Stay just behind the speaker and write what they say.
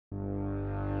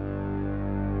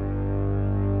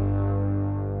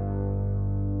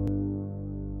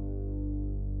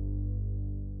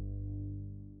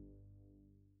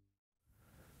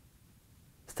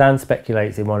Stan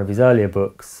speculates in one of his earlier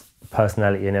books,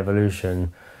 Personality and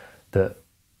Evolution, that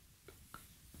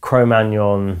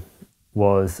Cro-Magnon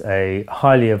was a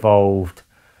highly evolved,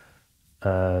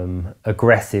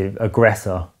 aggressor,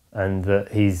 and that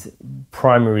his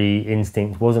primary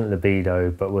instinct wasn't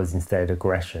libido, but was instead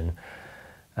aggression,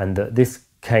 and that this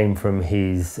came from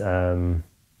his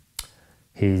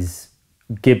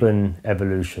gibbon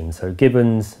evolution. So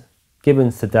gibbons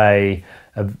today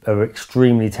are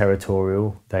extremely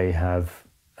territorial. They have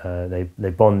they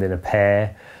bond in a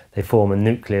pair. They form a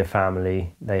nuclear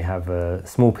family. They have a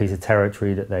small piece of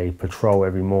territory that they patrol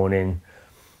every morning,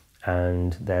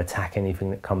 and they attack anything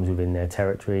that comes within their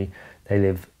territory. They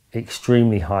live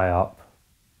extremely high up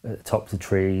at the tops of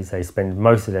trees. They spend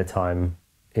most of their time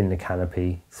in the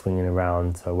canopy, swinging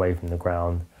around, so away from the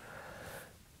ground.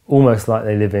 Almost like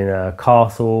they live in a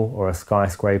castle or a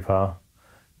skyscraper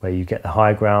where you get the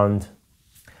high ground.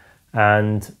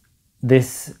 And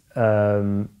this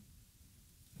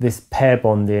this pair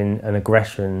bonding and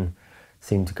aggression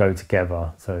seem to go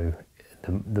together. So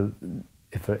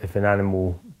if an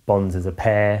animal bonds as a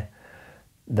pair,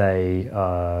 they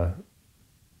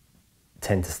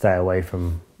tend to stay away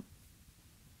from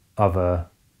others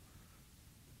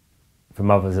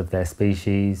of their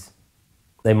species.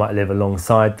 They might live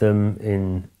alongside them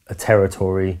in a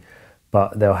territory,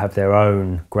 but they'll have their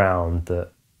own ground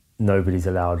that nobody's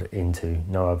allowed into,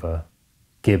 no other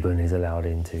gibbon is allowed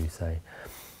into, say.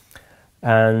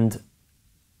 And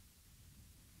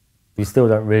we still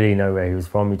don't really know where he was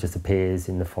from. He just appears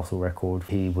in the fossil record.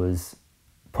 He was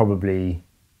probably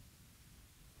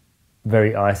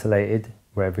very isolated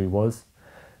wherever he was.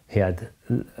 He had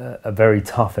a very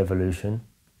tough evolution.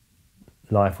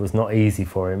 Life was not easy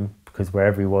for him because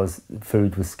wherever he was,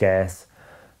 food was scarce.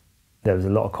 There was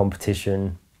a lot of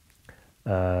competition.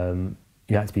 You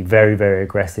had to be very, very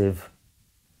aggressive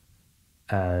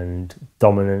and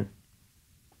dominant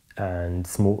and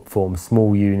form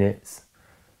small units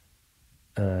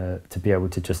to be able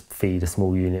to just feed a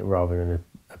small unit rather than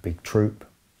a big troop.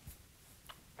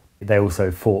 They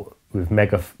also fought with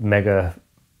mega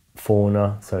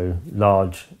fauna, so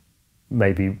large,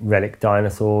 maybe relic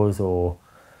dinosaurs or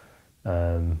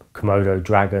Komodo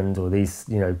dragons, or these,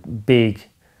 big,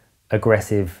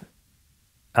 aggressive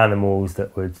animals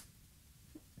that would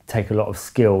take a lot of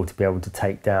skill to be able to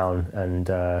take down, and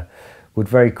would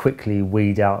very quickly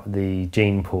weed out the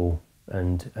gene pool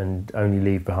and only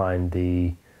leave behind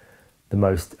the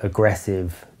most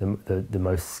aggressive, the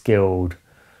most skilled,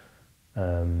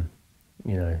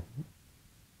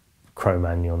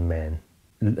 Cro-Magnon men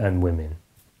and women.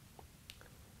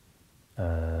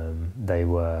 They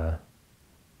were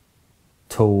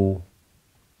tall,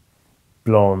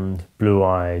 blonde,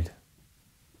 blue-eyed,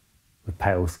 with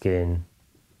pale skin,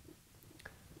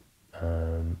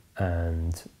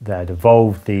 and they had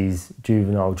evolved these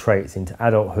juvenile traits into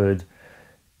adulthood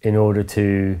in order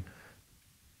to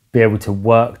be able to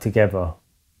work together.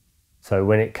 So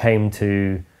when it came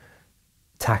to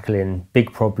tackling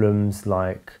big problems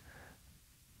like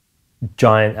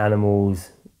giant animals,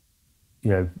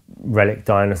 relic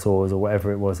dinosaurs or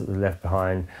whatever it was that was left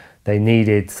behind, they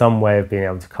needed some way of being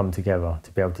able to come together,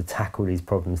 to be able to tackle these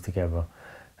problems together.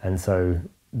 And so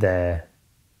their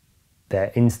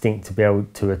instinct to be able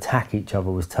to attack each other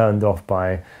was turned off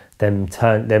by them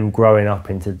growing up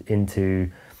into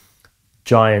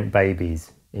giant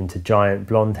babies, into giant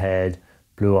blonde-haired,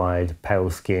 blue-eyed,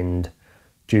 pale-skinned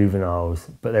juveniles.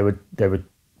 But they were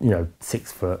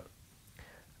 6 foot,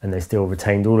 and they still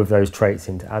retained all of those traits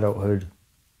into adulthood.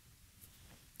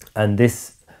 And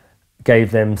this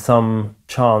gave them some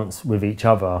chance with each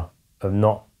other of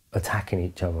not attacking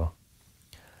each other.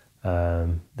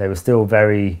 They were still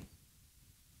very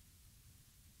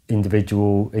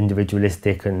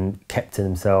individualistic and kept to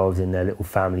themselves in their little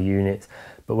family units.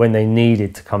 But when they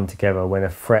needed to come together, when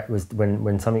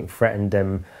when something threatened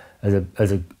them as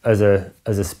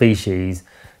a species,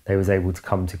 they was able to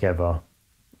come together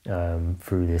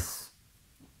through this,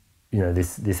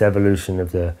 this evolution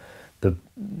of the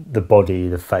body,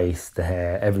 the face, the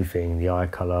hair, everything, the eye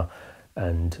colour.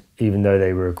 And even though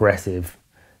they were aggressive,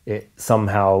 it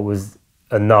somehow was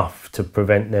enough to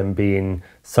prevent them being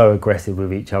so aggressive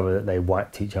with each other that they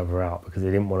wiped each other out, because they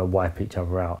didn't want to wipe each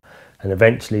other out. And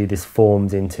eventually this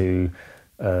formed into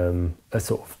a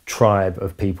sort of tribe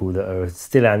of people that are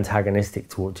still antagonistic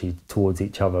towards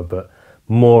each other, but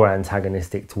more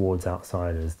antagonistic towards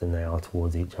outsiders than they are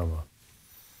towards each other.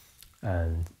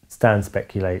 And Stan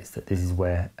speculates that this is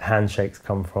where handshakes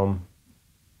come from.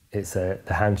 The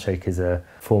handshake is a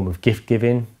form of gift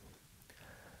giving,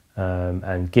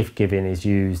 and gift giving is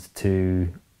used to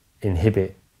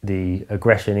inhibit the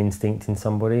aggression instinct in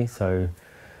somebody. So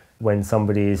when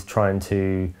somebody is trying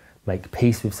to make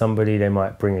peace with somebody, they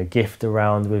might bring a gift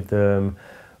around with them,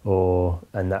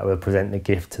 and that will present the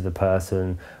gift to the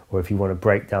person. Or if you want to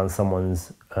break down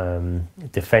someone's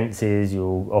defenses,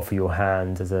 you'll offer your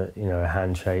hand as a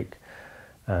handshake,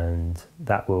 and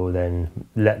that will then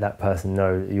let that person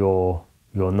know that you're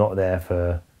not there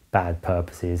for bad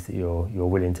purposes, that you're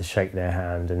willing to shake their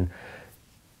hand. And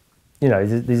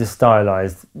these are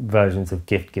stylized versions of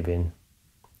gift giving.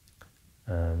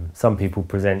 Some people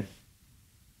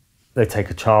they take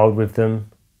a child with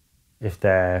them if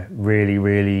they're really,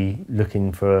 really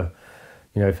looking for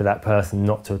that person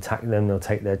not to attack them. They'll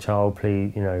take their child,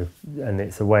 please, and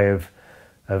it's a way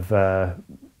of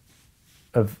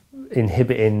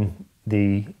inhibiting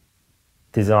the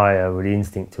desire or the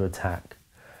instinct to attack,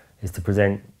 is to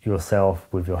present yourself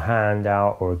with your hand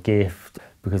out or a gift,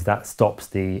 because that stops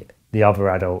the other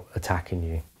adult attacking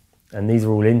you. And these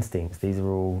are all instincts. These are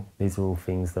all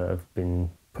things that have been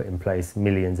put in place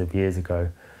millions of years ago,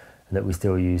 and that we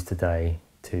still use today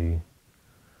to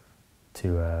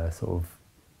sort of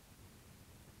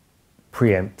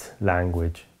preempt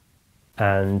language.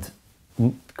 And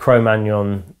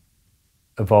Cro-Magnon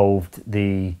evolved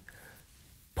the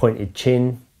pointed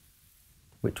chin,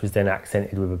 which was then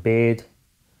accented with a beard.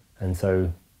 And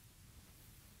so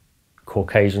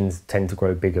Caucasians tend to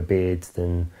grow bigger beards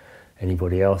than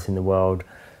anybody else in the world,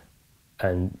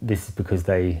 and this is because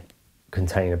they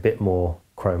contain a bit more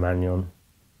Cro-Magnon.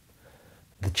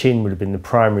 The chin would have been the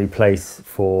primary place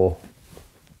for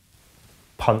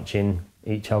punching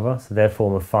each other, so their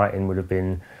form of fighting would have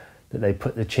been that they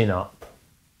put the chin up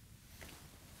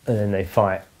and then they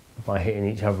fight by hitting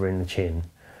each other in the chin.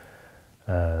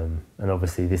 And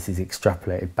obviously this is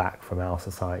extrapolated back from our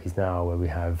societies now, where we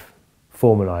have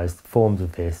formalised forms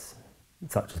of this,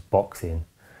 such as boxing.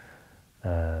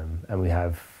 And we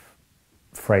have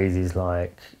phrases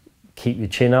like keep your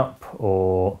chin up,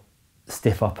 or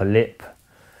stiff upper lip,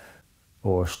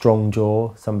 or a strong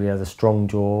jaw. Somebody has a strong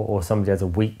jaw, or somebody has a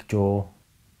weak jaw.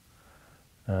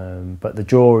 But the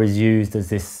jaw is used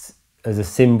as a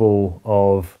symbol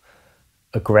of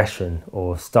aggression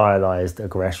or stylized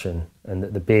aggression, and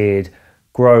that the beard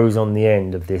grows on the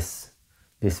end of this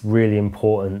really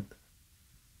important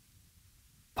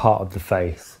part of the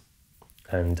face.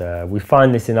 And we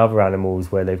find this in other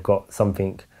animals where they've got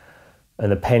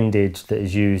an appendage that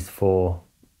is used for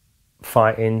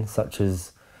fighting, such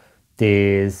as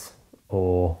deers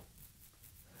or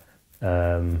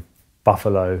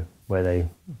buffalo, where they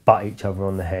butt each other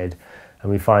on the head. And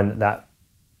we find that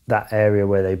area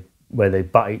where they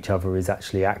butt each other is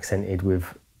actually accented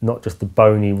with not just the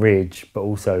bony ridge, but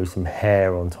also some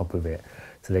hair on top of it.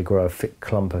 So they grow a thick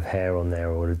clump of hair on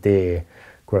there, or the deer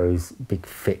grows big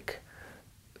thick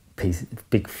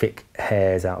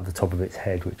hairs out of the top of its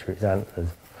head, which are its antlers.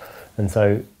 And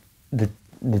so the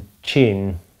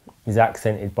chin is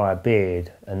accented by a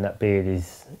beard, and that beard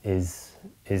is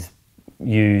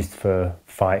used for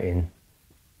fighting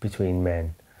between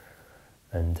men.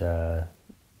 And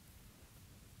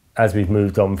as we've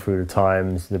moved on through the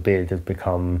times, the beard has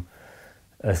become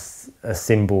a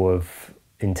symbol of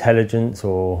intelligence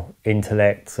or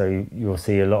intellect. So you'll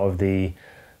see a lot of the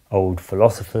old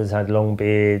philosophers had long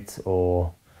beards,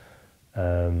 or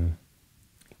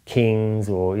kings,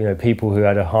 or people who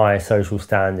had a high social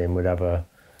standing would have a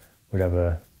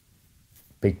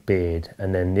big beard.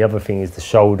 And then the other thing is the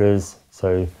shoulders.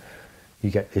 So you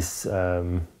get this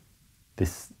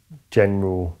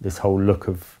whole look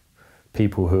of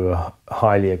people who are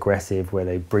highly aggressive, where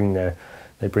they bring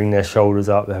their shoulders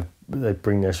up. They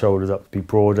bring their shoulders up to be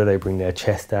broader. They bring their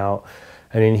chest out.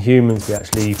 And in humans, we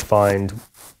actually find,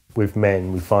 with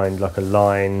men, we find like a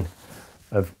line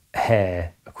of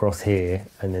hair across here,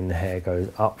 and then the hair goes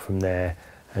up from there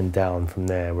and down from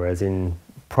there. Whereas in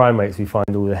primates, we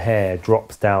find all the hair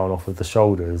drops down off of the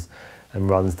shoulders and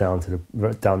runs down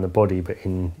the body. But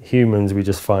in humans, we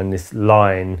just find this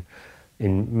line.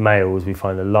 In males, we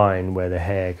find a line where the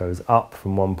hair goes up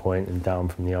from one point and down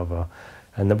from the other.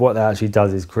 And what that actually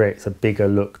does is creates a bigger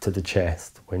look to the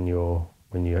chest when you're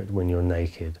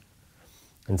naked.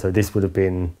 And so this would have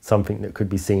been something that could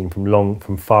be seen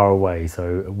from far away.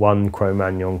 So one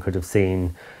Cro-Magnon could have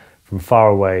seen from far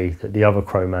away that the other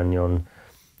Cro-Magnon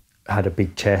had a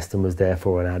big chest and was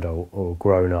therefore an adult or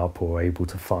grown up or able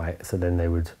to fight. So then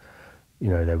that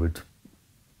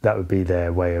would be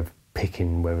their way of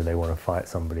picking whether they want to fight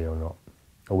somebody or not,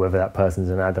 or whether that person's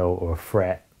an adult or a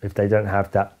threat. If they don't have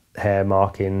that hair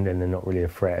marking, then they're not really a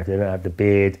threat. If they don't have the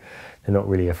beard, they're not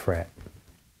really a threat.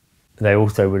 They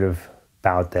also would have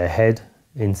bowed their head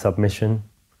in submission.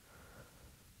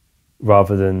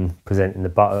 rather than presenting the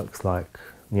buttocks like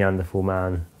Neanderthal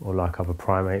man or like other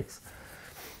primates.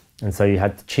 And so you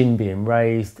had the chin being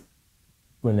raised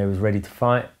when they was ready to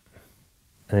fight,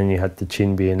 and then you had the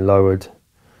chin being lowered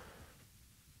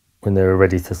when they were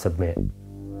ready to submit.